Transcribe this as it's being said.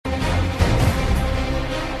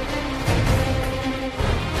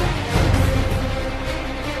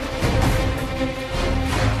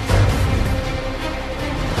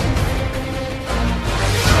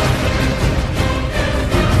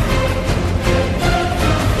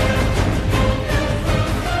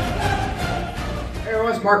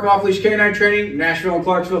it's Mark Off-Leash K9 Training, Nashville and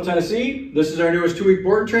Clarksville, Tennessee. This is our newest 2-week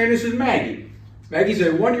board and train. This is Maggie. Maggie's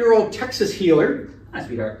a 1-year-old Texas healer. Hi,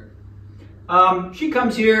 sweetheart. She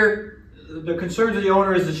comes here. The concerns of the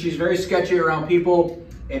owner is that she's very sketchy around people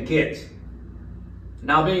and kids.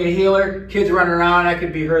 Now, being a healer, kids running around, that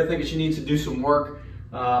could be her thinking she needs to do some work.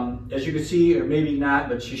 As you can see, or maybe not,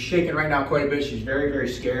 but she's shaking right now quite a bit. She's very, very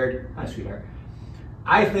scared. Hi, sweetheart.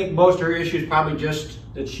 I think most of her issue is probably just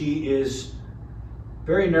that she is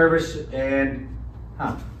very nervous and,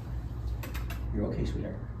 you're okay,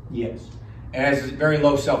 sweetheart? Yes. And has very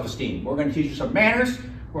low self-esteem. We're going to teach her some manners.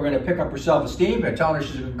 We're going to pick up her self-esteem by telling her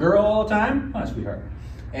she's a good girl all the time. Hi, sweetheart.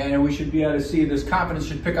 And we should be able to see this confidence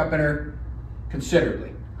should pick up in her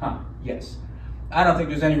considerably. Yes. I don't think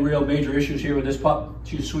there's any real major issues here with this pup.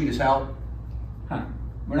 She's sweet as hell.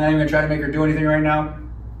 We're not even going to try to make her do anything right now.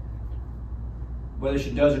 Whether she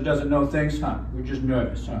does or doesn't know things, we're just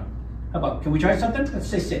nervous, How about, can we try something? Let's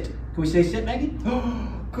say sit. Can we say sit, Maggie?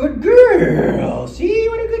 Good girl. See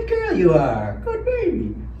what a good girl you are. Good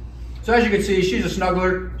baby. So as you can see, she's a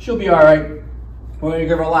snuggler. She'll be all right. We're going to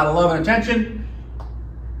give her a lot of love and attention,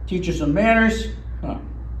 teach her some manners,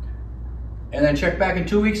 and then check back in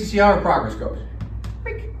 2 weeks and see how her progress goes.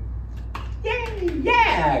 Yay,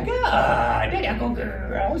 yeah, good. There you go,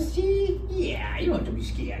 girl. See? Yeah, you don't have to be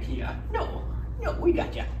scared here. No, we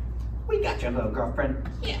got you. We got your little girlfriend.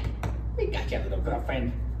 Yeah, we got your little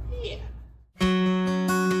girlfriend. Yeah.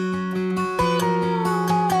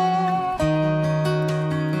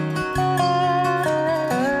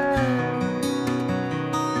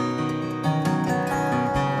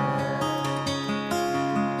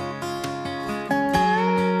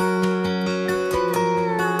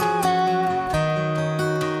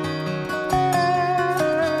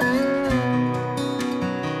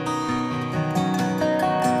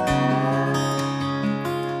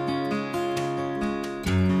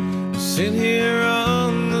 Sit here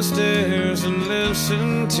on the stairs and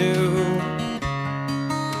listen to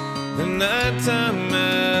the nighttime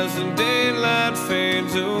as the daylight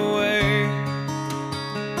fades away.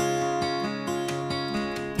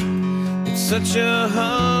 It's such a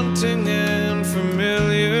haunting and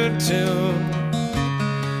familiar tune.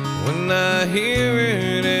 When I hear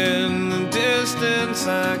it in the distance,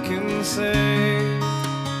 I can say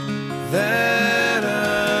that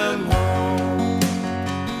I'm home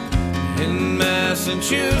in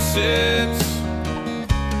Massachusetts,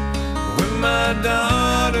 where my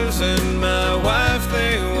daughters and my wife,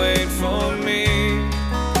 they wait for me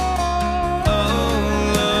all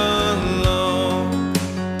alone.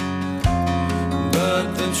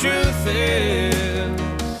 But the truth is,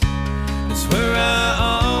 it's where I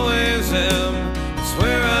always am, it's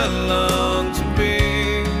where I long to be,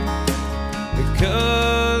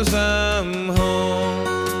 because I'm home.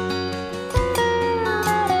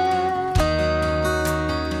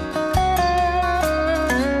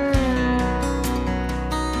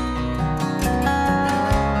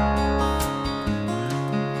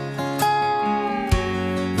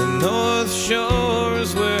 North Shore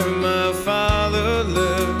is where my father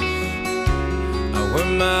lives. I wear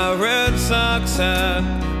my Red Sox hat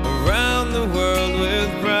around the world with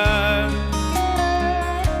pride.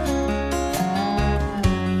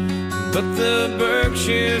 But the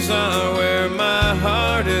Berkshires are where my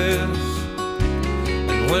heart is,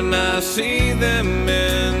 and when I see them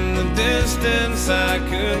in the distance, I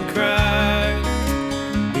could cry,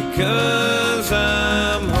 because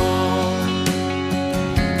I'm home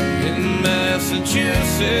in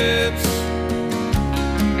Massachusetts,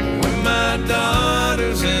 where my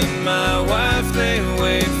daughters and my wife, they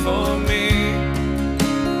wait for me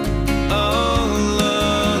all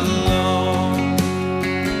alone.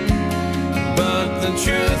 But the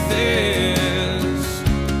truth is,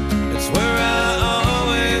 it's where I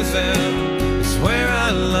always am, it's where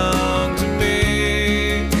I long to be.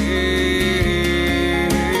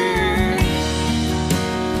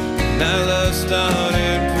 Nyla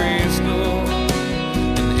started preschool,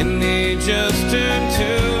 and Indy just turned 2,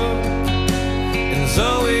 and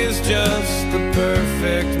Zoe's just the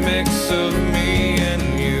perfect mix of me and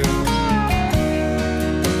you.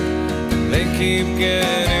 And they keep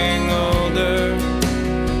getting older,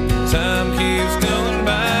 time keeps going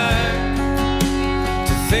by.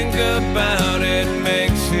 To think about it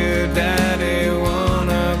makes your daddy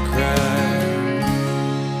wanna cry.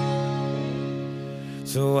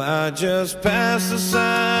 So I just passed a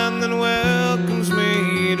sign that welcomes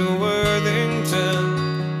me to Worthington,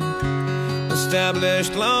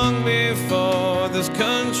 established long before this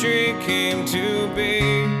country came to be.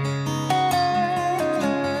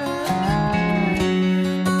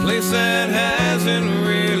 A place that hasn't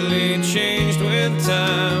really changed with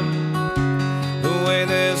time, the way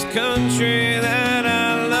this country that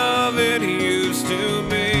I love it used to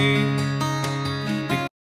be.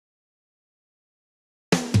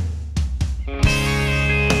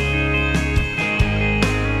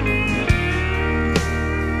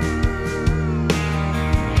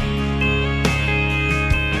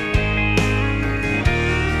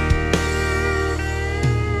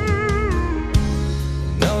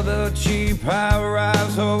 Another cheap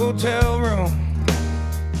high-rise hotel room,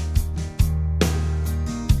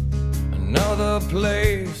 another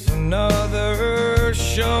place, another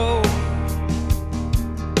show,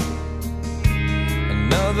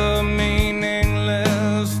 another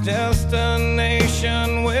meaningless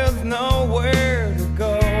destination with nowhere to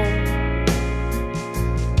go.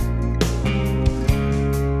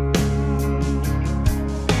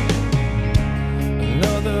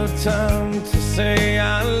 Another time to say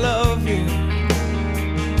I love you,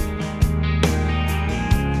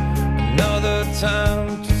 another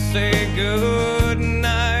time to say good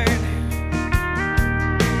night,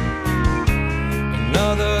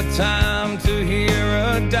 another time to hear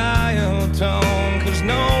a dial tone, 'cause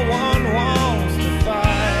no one wants to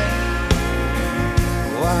fight.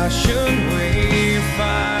 Why should we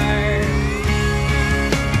fight?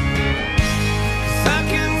 'Cause I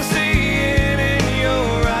can see it in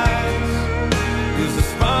your eyes. Is the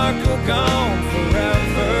sparkle gone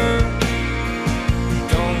forever?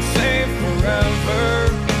 Don't say forever.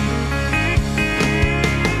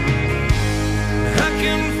 I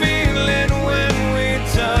can feel it when we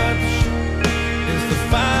touch. Is the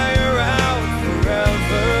fire out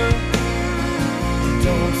forever?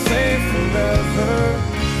 Don't say forever.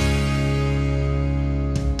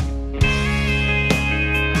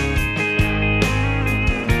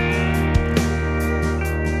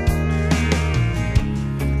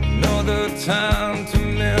 Another time to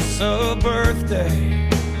miss a birthday,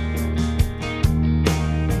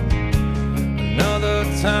 another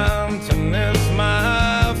time to miss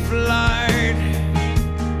my flight.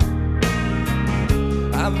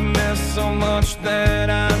 I've missed so much that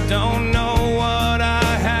I don't know what I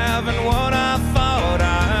have and what I thought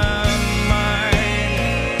I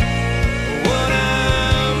might. What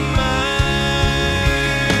I might,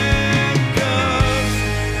 'cause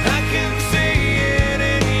I can see it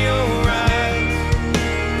in your eyes.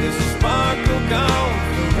 Is the sparkle gone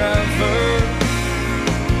forever?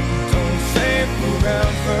 Don't say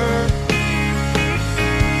forever.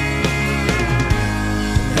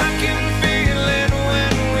 I can feel it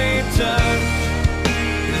when we touch.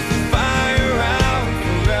 Is the fire out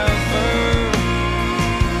forever?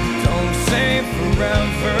 Don't say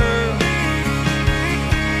forever.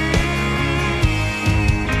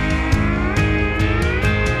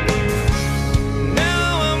 Now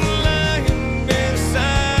I'm lying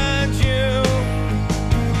beside you,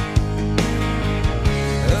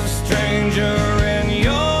 a stranger in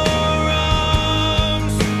your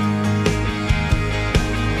arms.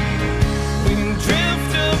 We can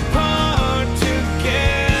drift apart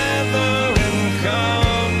together and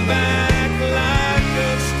come back like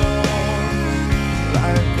a storm,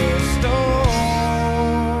 like a storm.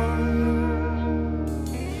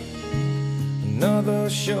 Another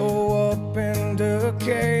show up in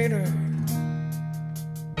Decatur,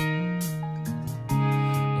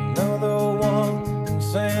 another one in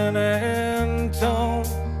San Antone.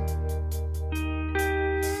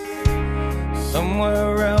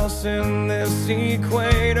 Somewhere else in this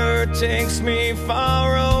equator takes me far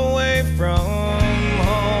away from